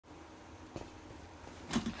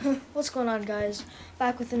What's going on, guys?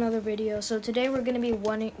 Back with another video. So today we're going to be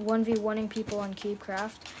 1v1ing people on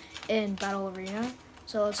cubecraft in Battle Arena.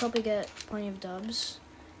 So let's hope we get plenty of dubs.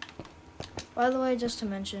 By the way, just to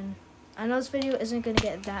mention, I know this video isn't going to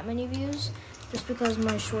get that many views, just because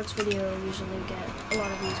my shorts video usually get a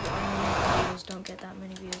lot of views, but my normal videos don't get that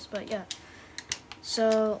many views. But yeah,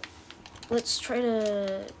 so let's try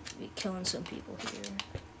to be killing some people here.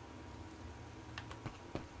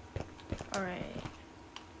 Alright.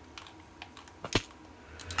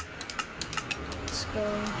 Go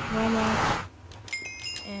normal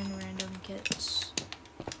and random kits.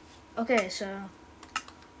 Okay, so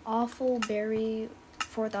awful berry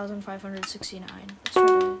 4,569. Let's try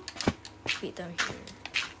to beat them here.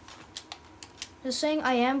 Just saying,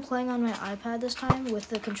 I am playing on my iPad this time with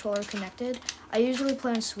the controller connected. I usually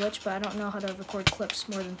play on Switch, but I don't know how to record clips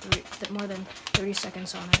more than 30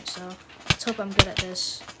 seconds on it. So let's hope I'm good at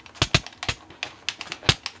this.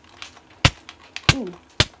 Ooh!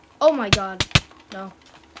 Oh my God! No.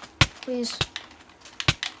 Please.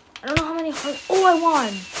 I don't know how many hearts. Oh, I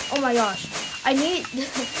won! Oh my gosh. I need...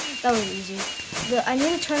 that was easy. I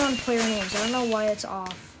need to turn on player names. I don't know why it's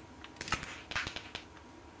off.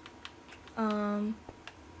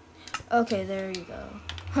 Okay, there you go.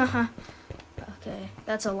 Okay,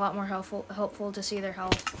 that's a lot more helpful to see their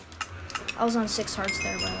health. I was on 6 hearts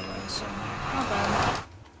there, by the way, so not bad.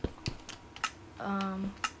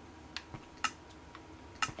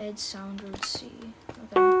 Ed Soundward C.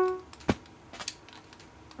 Okay.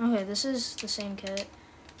 Okay, this is the same kit.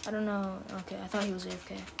 I don't know. Okay, I thought he was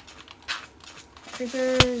AFK.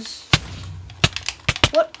 Creepers.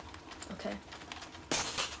 What? Okay.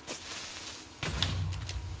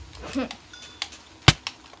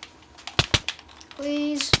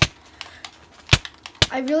 Please.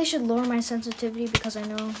 I really should lower my sensitivity because I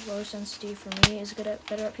know lower sensitivity for me is better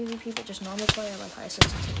at PvP, but just normal play I like high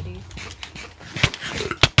sensitivity.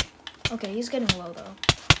 Okay, he's getting low though,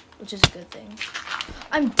 which is a good thing.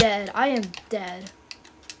 I'm dead. I am dead.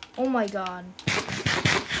 Oh my God.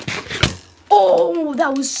 Oh,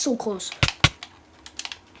 that was so close.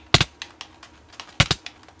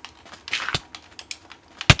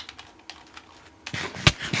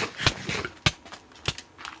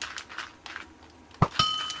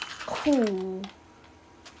 Ooh.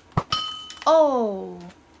 Oh.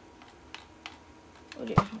 Oh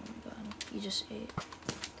dear. Oh my God. He just ate.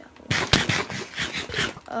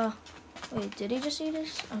 Wait, did he just eat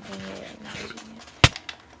his? Okay, yeah, now he's eating it.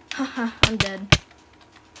 Haha, I'm dead.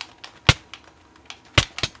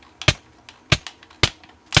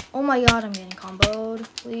 Oh my God, I'm getting comboed,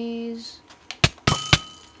 please.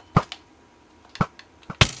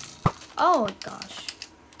 Oh gosh.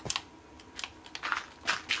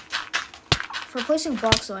 For placing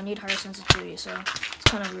blocks though, I need higher sensitivity, so it's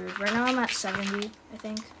kind of weird. Right now I'm at 70, I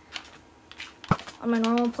think. On my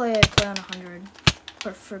normal play, I play on 100.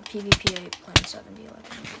 But for PvP, I play on 70.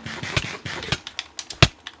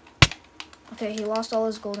 Okay, he lost all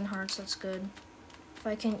his golden hearts. That's good. If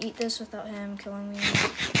I can eat this without him killing me,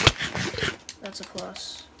 that's a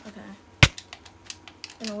plus. Okay.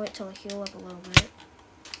 I'm gonna wait till I heal up a little bit.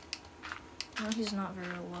 No, he's not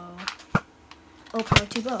very low. Oh, power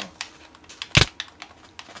 2 bow.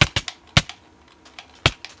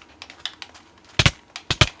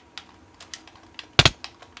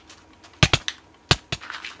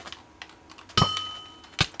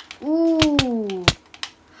 Ooh.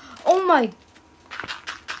 Oh my.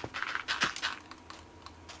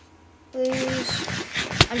 Please.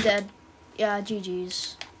 I'm dead. Yeah,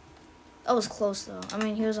 GG's. That was close though. I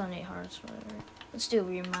mean, he was on 8 hearts, whatever. Let's do a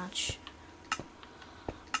rematch.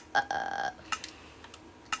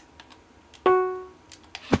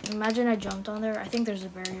 Imagine I jumped on there. I think there's a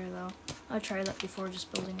barrier though. I tried that before,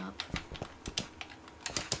 just building up.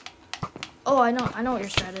 Oh, I know what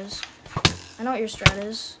your strat is. I know what your strat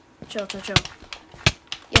is. Chill.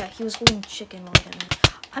 Yeah, he was holding chicken while he hit me.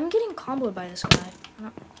 I'm getting comboed by this guy.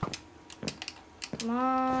 Come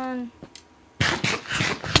on.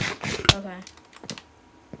 Okay.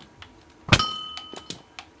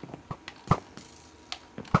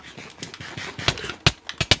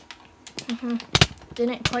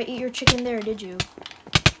 Didn't quite eat your chicken there, did you?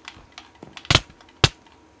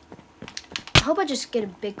 I hope I just get a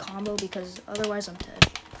big combo because otherwise I'm dead.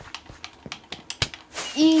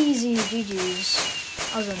 Easy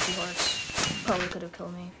GG's. I was on 2 hearts. Probably could have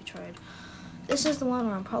killed me if you tried. This is the one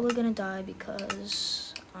where I'm probably gonna die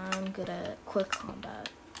because I'm good at quick combat.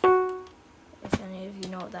 If any of you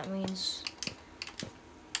know what that means,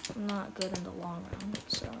 I'm not good in the long run,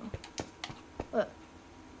 so. What?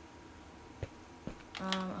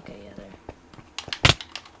 Okay, yeah, there.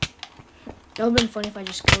 It would have been funny if I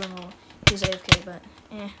just killed him while he was AFK, but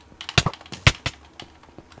eh.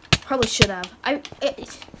 Probably should have.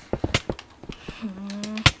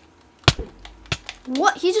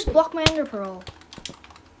 What? He just blocked my ender pearl.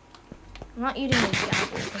 I'm not eating the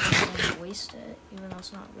apple because I'm going to waste it, even though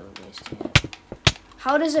it's not really wasting it.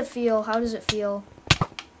 How does it feel? How does it feel?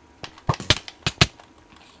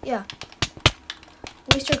 Yeah.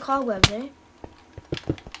 Waste your cobwebs, eh?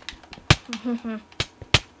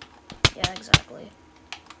 Yeah, exactly.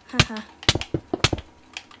 Haha.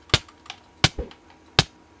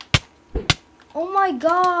 Oh my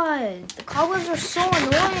god! The cobwebs are so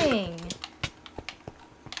annoying!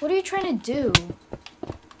 What are you trying to do?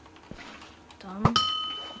 Dumb.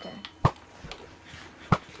 Okay.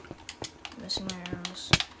 Missing my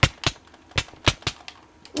arrows.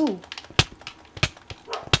 Ooh.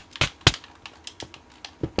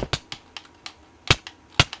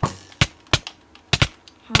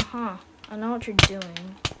 Haha. I know what you're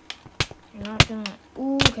doing. You're not gonna...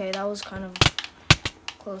 Ooh, okay, that was kind of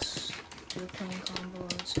close to a clean combo, I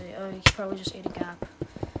would say. Oh, he probably just ate a gap.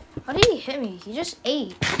 How did he hit me? He just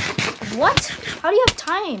ate. What? How do you have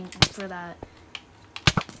time for that?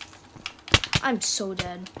 I'm so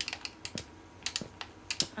dead.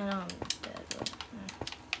 I know I'm dead, but...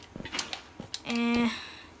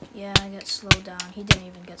 Yeah, I get slowed down. He didn't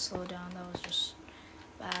even get slowed down. That was just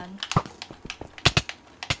bad.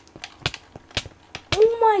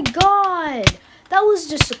 Oh my god! That was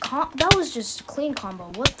just a clean combo.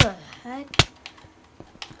 What the heck?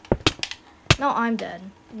 Now I'm dead.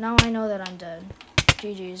 Now I know that I'm dead.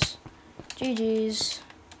 GG's. GG's.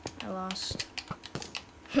 I lost.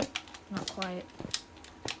 Not quite.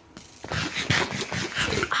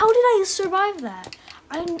 How did I survive that?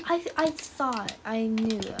 I thought I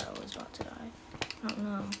knew that I was about to die. I don't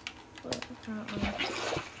know. But apparently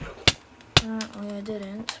I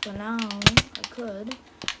didn't. But now I could.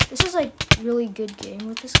 This is like really good game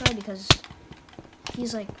with this guy because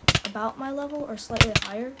he's like about my level or slightly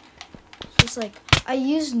higher. So it's like I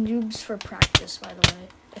use noobs for practice, by the way,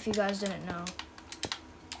 if you guys didn't know.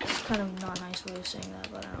 It's kind of not a nice way of saying that,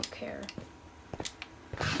 but I don't care.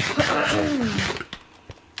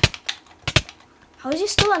 How is he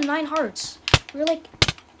still at 9 hearts? We're like...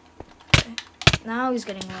 Okay. Now he's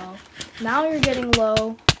getting low. Now you're getting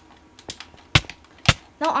low.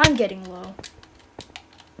 Now I'm getting low.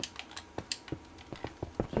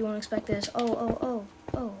 You won't expect this. Oh.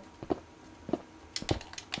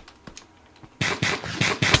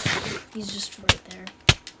 He's just right there.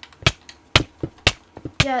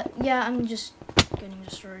 Yeah, I'm just getting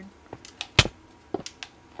destroyed.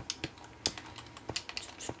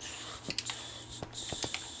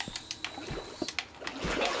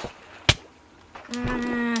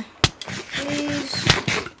 Please.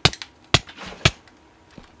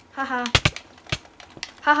 Haha.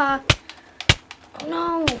 Haha. Oh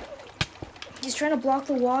no. He's trying to block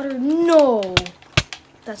the water. No.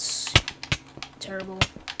 That's terrible.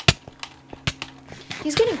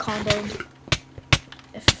 He's getting comboed.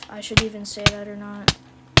 If I should even say that or not.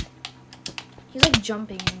 He's like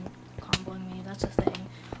jumping and comboing me. That's a thing.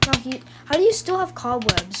 No, how do you still have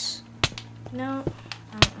cobwebs? No.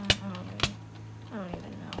 I don't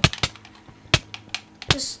even know.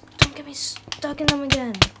 Just don't get me stuck in them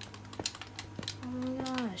again. Oh my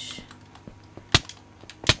gosh.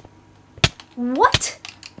 What?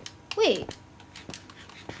 Wait.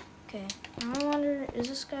 Okay. I wonder, is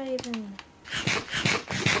this guy even...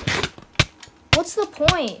 What's the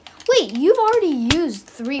point? Wait, you've already used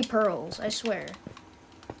 3 pearls, I swear.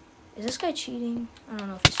 Is this guy cheating? I don't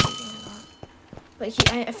know if he's cheating or not. But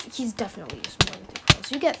he's definitely used more than 3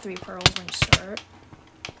 pearls. You get 3 pearls when you start.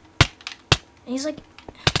 And he's like,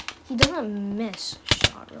 he doesn't miss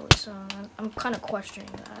shot really, so I'm kind of questioning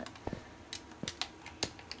that.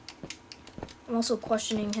 I'm also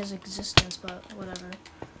questioning his existence, but whatever.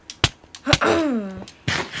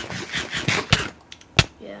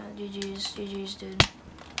 Yeah, GG's, dude.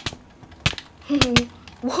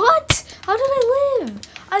 What? How did I live?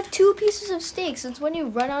 I have 2 pieces of steak since when you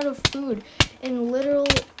run out of food in literal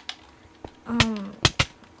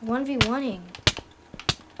 1v1ing.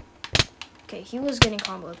 Okay, he was getting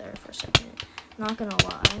combo there for a second. Not gonna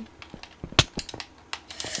lie.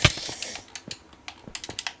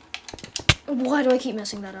 Why do I keep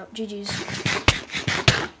messing that up? GG's.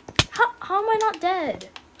 How am I not dead?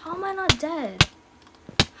 How am I not dead?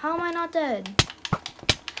 How am I not dead?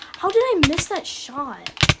 How did I miss that shot?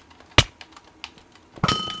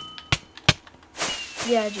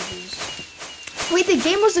 Yeah, GG's. Wait, the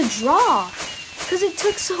game was a draw. Because it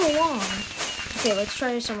took so long. Okay, let's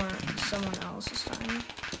try someone else this time.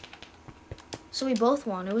 So we both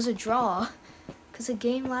won. It was a draw. because the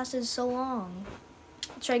game lasted so long.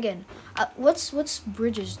 Let's try again. What's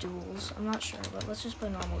Bridges duels? I'm not sure, but let's just play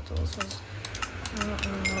normal duels because I don't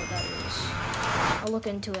really know what that is. I'll look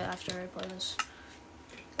into it after I play this.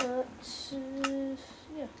 But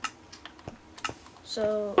yeah.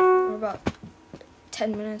 So we're about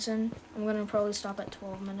 10 minutes in. I'm gonna probably stop at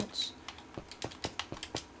 12 minutes.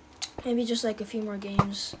 Maybe just like a few more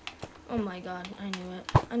games. Oh my god, I knew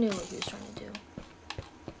it. I knew what he was trying to do.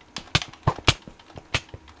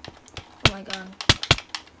 Oh my god.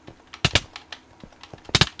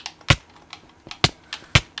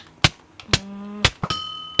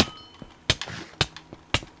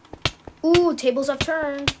 Ooh, tables have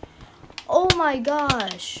turned. Oh my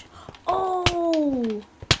gosh. Oh.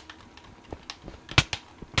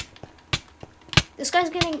 This guy's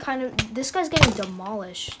getting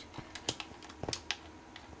demolished.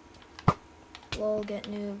 Lol, get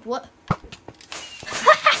noobed. What?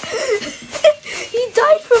 He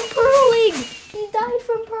died from purling. He died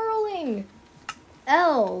from purling.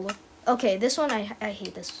 L. Okay, this one, I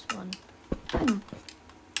hate this one.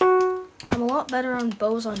 I'm a lot better on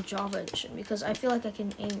bows on Java Edition because I feel like I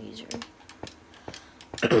can aim easier.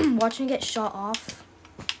 Watch me get shot off.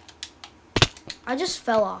 I just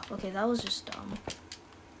fell off. Okay, that was just dumb.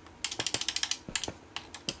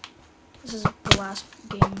 This is the last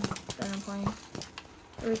game that I'm playing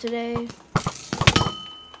for today.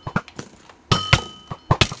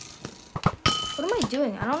 What am I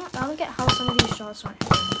doing? I don't get how some of these shots aren't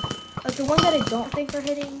hitting. Like the ones that I don't think are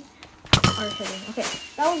hitting. Okay,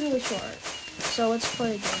 that was really short. So let's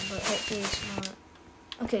play again, but hopefully it's not.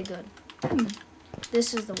 Okay, good.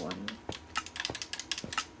 This is the one.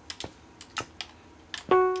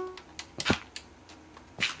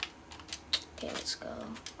 Okay, let's go.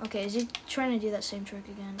 Okay, is he trying to do that same trick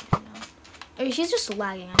again? Okay, no. Or he's just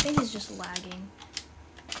lagging. I think he's just lagging.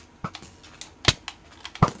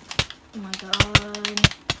 Oh my god.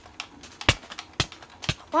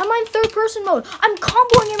 Why am I in third person mode? I'm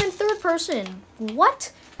comboing him in third person.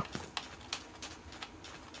 What?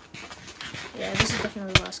 Yeah, this is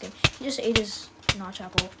definitely the last game. He just ate his notch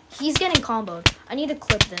apple. He's getting comboed. I need to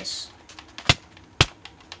clip this.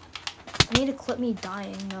 I need to clip me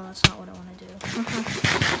dying. No, that's not what I want to do.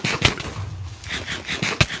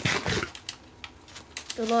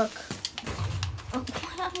 Good luck. Oh,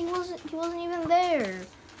 he wasn't even there.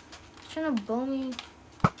 He's trying to bow me.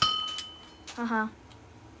 Haha.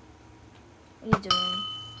 What are you doing?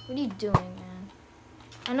 What are you doing, man?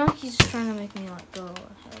 I know he's trying to make me like go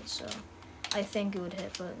ahead, so I think it would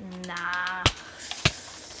hit, but nah.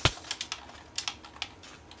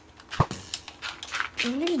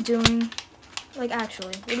 What are you doing? Like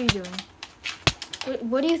actually, what are you doing?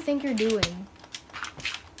 What do you think you're doing?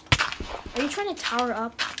 Are you trying to tower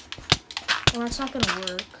up? Well, that's not gonna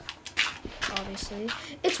work. Obviously,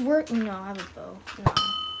 it's work. No, I have a bow. No.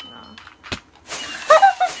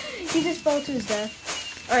 He just fell to his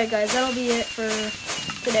death. Alright guys, that'll be it for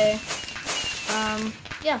today.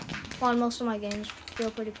 Yeah, won most of my games. Feel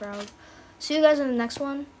pretty proud. See you guys in the next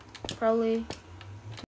one. Probably